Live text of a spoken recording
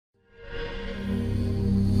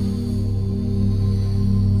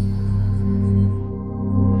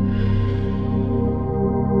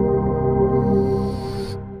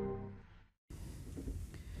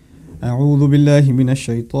أعوذ بالله من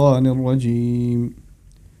الشيطان الرجيم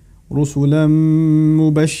رسلا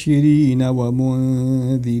مبشرين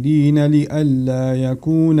ومنذرين لئلا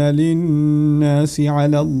يكون للناس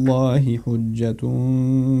على الله حجة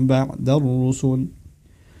بعد الرسل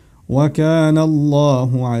وكان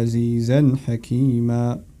الله عزيزا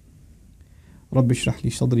حكيما رب اشرح لي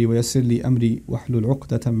صدري ويسر لي أمري واحلل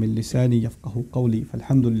عقدة من لساني يفقه قولي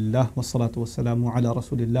فالحمد لله والصلاة والسلام على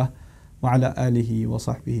رسول الله وعلى آله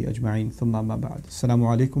وصحبه أجمعين ثم ما بعد السلام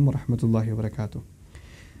عليكم ورحمة الله وبركاته.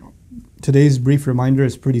 Today's brief reminder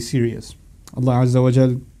is pretty serious. Allah Azza wa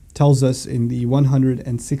Jal tells us in the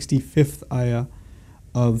 165th ayah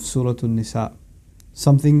of Surah An-Nisa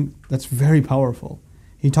something that's very powerful.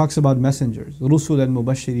 He talks about messengers, رُسُلًا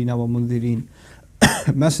مُبَشِّرِينَ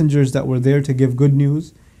وَمُنذِرِينَ, messengers that were there to give good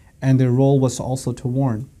news, and their role was also to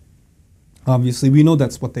warn. Obviously, we know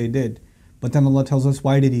that's what they did. But then Allah tells us,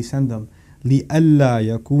 why did He send them? لِأَلَّا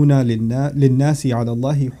يَكُونَ لِلنَّاسِ عَلَى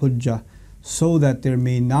اللَّهِ حُجَّةً, so that there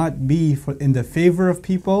may not be in the favor of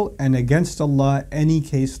people and against Allah any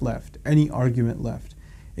case left, any argument left.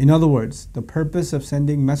 In other words, the purpose of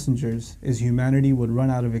sending messengers is humanity would run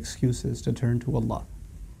out of excuses to turn to Allah.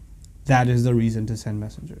 That is the reason to send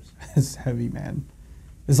messengers. It's heavy, man.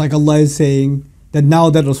 It's like Allah is saying that now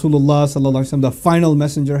that Rasulullah sallallahu alaihi wasallam, the final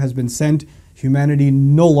messenger, has been sent, humanity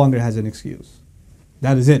no longer has an excuse.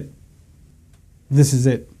 That is it. This is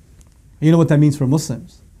it. You know what that means for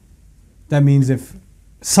Muslims? That means if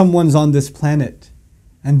someone's on this planet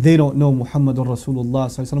and they don't know Muhammadur Rasulullah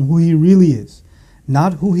sallallahu alaihi wasallam, who he really is,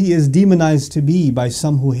 not who he is demonized to be by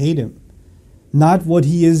some who hate him, not what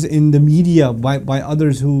he is in the media by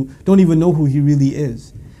others who don't even know who he really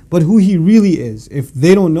is, but who he really is. If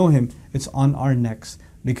they don't know him, it's on our necks,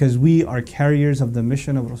 because we are carriers of the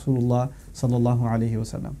mission of Rasulullah sallallahu alaihi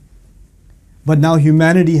wasallam. But now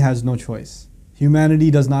humanity has no choice.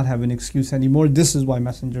 Humanity does not have an excuse anymore. This is why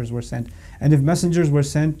messengers were sent. And if messengers were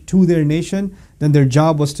sent to their nation, then their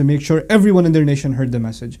job was to make sure everyone in their nation heard the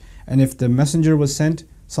message. And if the messenger was sent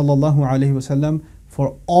sallallahu alaihi wasallam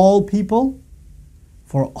for all people,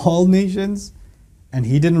 for all nations, and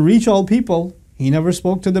he didn't reach all people, he never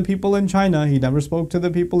spoke to the people in China, he never spoke to the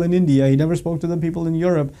people in India, he never spoke to the people in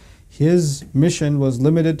Europe. His mission was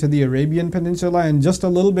limited to the Arabian Peninsula and just a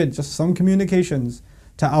little bit, just some communications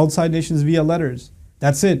to outside nations via letters.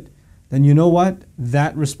 That's it. Then you know what?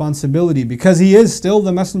 That responsibility, because he is still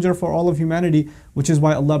the messenger for all of humanity, which is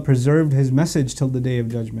why Allah preserved his message till the Day of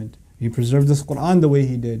Judgment. He preserved this Quran the way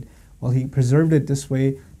he did. Well, he preserved it this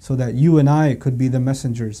way so that you and I could be the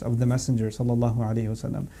messengers of the Messenger sallallahu alaihi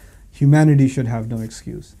wasallam. Humanity should have no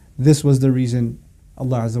excuse. This was the reason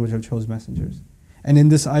Allah Azza wa Jal chose messengers. And in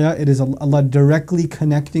this ayah, it is Allah directly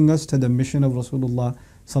connecting us to the mission of Rasulullah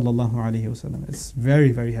sallallahu alaihi wasallam. It's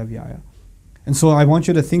very, very heavy ayah. And so I want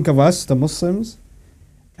you to think of us, the Muslims,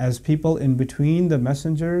 as people in between the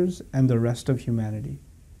messengers and the rest of humanity.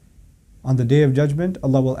 On the Day of Judgment,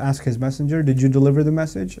 Allah will ask His messenger, did you deliver the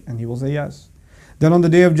message? And he will say yes. Then on the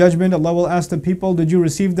Day of Judgment, Allah will ask the people, did you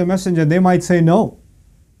receive the message? And they might say no.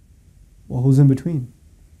 Well, who's in between?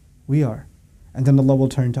 We are. And then Allah will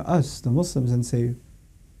turn to us, the Muslims, and say,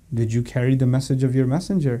 did you carry the message of your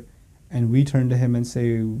messenger? And we turn to him and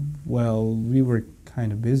say, well, we were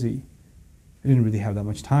kind of busy. We didn't really have that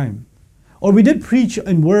much time. Or we did preach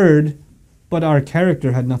in word, but our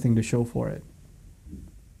character had nothing to show for it.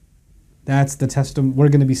 That's the testimony. We're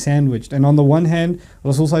going to be sandwiched. And on the one hand,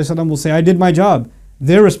 Rasulullah will say, I did my job.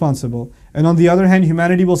 They're responsible. And on the other hand,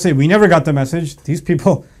 humanity will say, we never got the message. These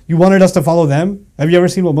people, you wanted us to follow them? Have you ever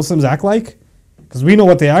seen what Muslims act like? Because we know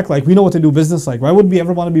what they act like. We know what they do business like. Why would we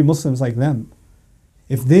ever want to be Muslims like them?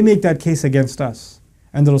 If they make that case against us,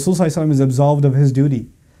 and the Rasul is absolved of his duty,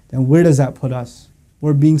 then where does that put us?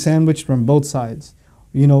 We're being sandwiched from both sides.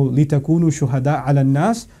 You know, لِتَكُونُوا شُهَدَاءَ عَلَى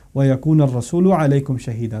النَّاسِ وَيَكُونَ الرَّسُولُ عَلَيْكُمْ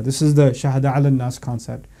شَهِيدًا. This is the shahada ala nas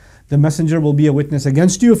concept. The messenger will be a witness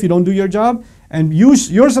against you if you don't do your job, and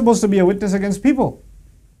you're supposed to be a witness against people.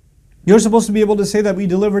 You're supposed to be able to say that we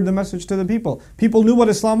delivered the message to the people. People knew what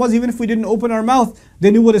Islam was, even if we didn't open our mouth. They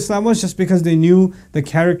knew what Islam was just because they knew the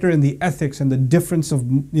character and the ethics and the difference of,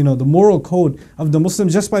 the moral code of the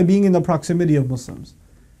Muslims just by being in the proximity of Muslims.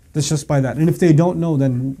 That's just by that. And if they don't know,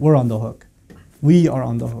 then we're on the hook. We are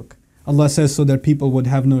on the hook. Allah says so that people would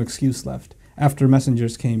have no excuse left after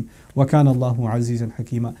messengers came. وَكَانَ اللَّهُ عَزِيزًا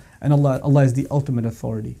حَكِيمًا. And Allah is the ultimate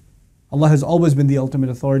authority. Allah has always been the ultimate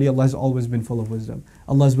authority. Allah has always been full of wisdom.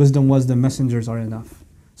 Allah's wisdom was the messengers are enough.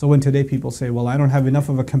 So when today people say, well, I don't have enough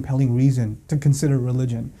of a compelling reason to consider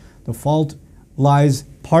religion, the fault lies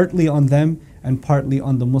partly on them and partly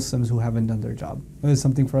on the Muslims who haven't done their job. That is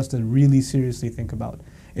something for us to really seriously think about.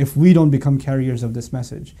 if we don't become carriers of this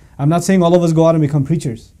message. I'm not saying all of us go out and become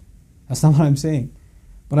preachers. That's not what I'm saying.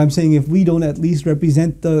 But I'm saying if we don't at least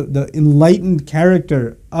represent the enlightened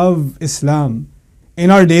character of Islam in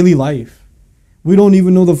our daily life, we don't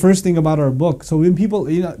even know the first thing about our book. So when people,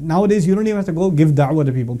 nowadays you don't even have to go give da'wah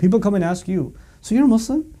to people. People come and ask you, so you're a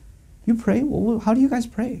Muslim? You pray? Well, how do you guys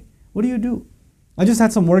pray? What do you do? I just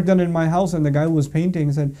had some work done in my house and the guy who was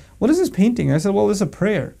painting said, what is this painting? I said, well, it's a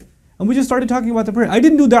prayer. And we just started talking about the prayer. I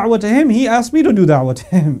didn't do da'wah to him. He asked me to do da'wah to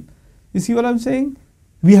him. You see what I'm saying?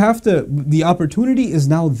 We have to, the opportunity is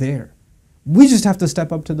now there. We just have to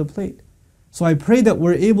step up to the plate. So I pray that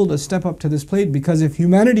we're able to step up to this plate, because if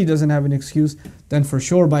humanity doesn't have an excuse, then for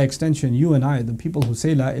sure by extension you and I, the people who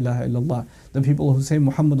say La ilaha illallah, the people who say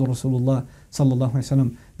Muhammadur Rasulullah sallallahu alaihi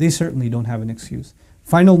wasallam, they certainly don't have an excuse.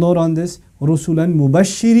 Final note on this, رُسُلًا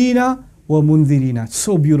مُبَشِّرِينَ وَمُنذِرِينَ.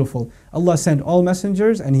 So beautiful. Allah sent all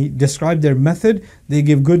messengers and He described their method. They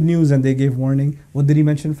give good news and they gave warning. What did He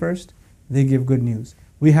mention first? They give good news.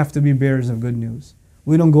 We have to be bearers of good news.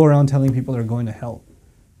 We don't go around telling people they're going to hell.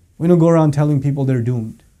 We don't go around telling people they're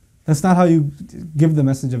doomed. That's not how you give the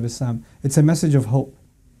message of Islam. It's a message of hope.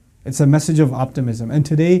 It's a message of optimism. And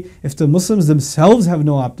today, if the Muslims themselves have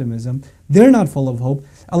no optimism, they're not full of hope.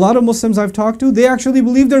 A lot of Muslims I've talked to, they actually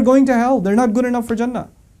believe they're going to hell. They're not good enough for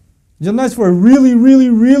Jannah. Jannah is for really,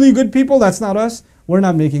 really, really good people. That's not us. We're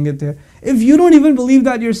not making it there. If you don't even believe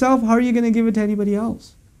that yourself, how are you going to give it to anybody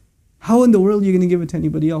else? How in the world are you going to give it to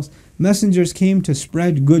anybody else? Messengers came to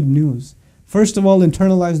spread good news. First of all,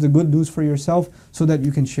 internalize the good news for yourself so that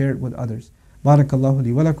you can share it with others. Barakallahu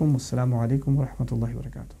li wa lakum. Wassalamu alaikum wa rahmatullahi wa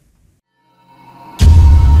barakatuh.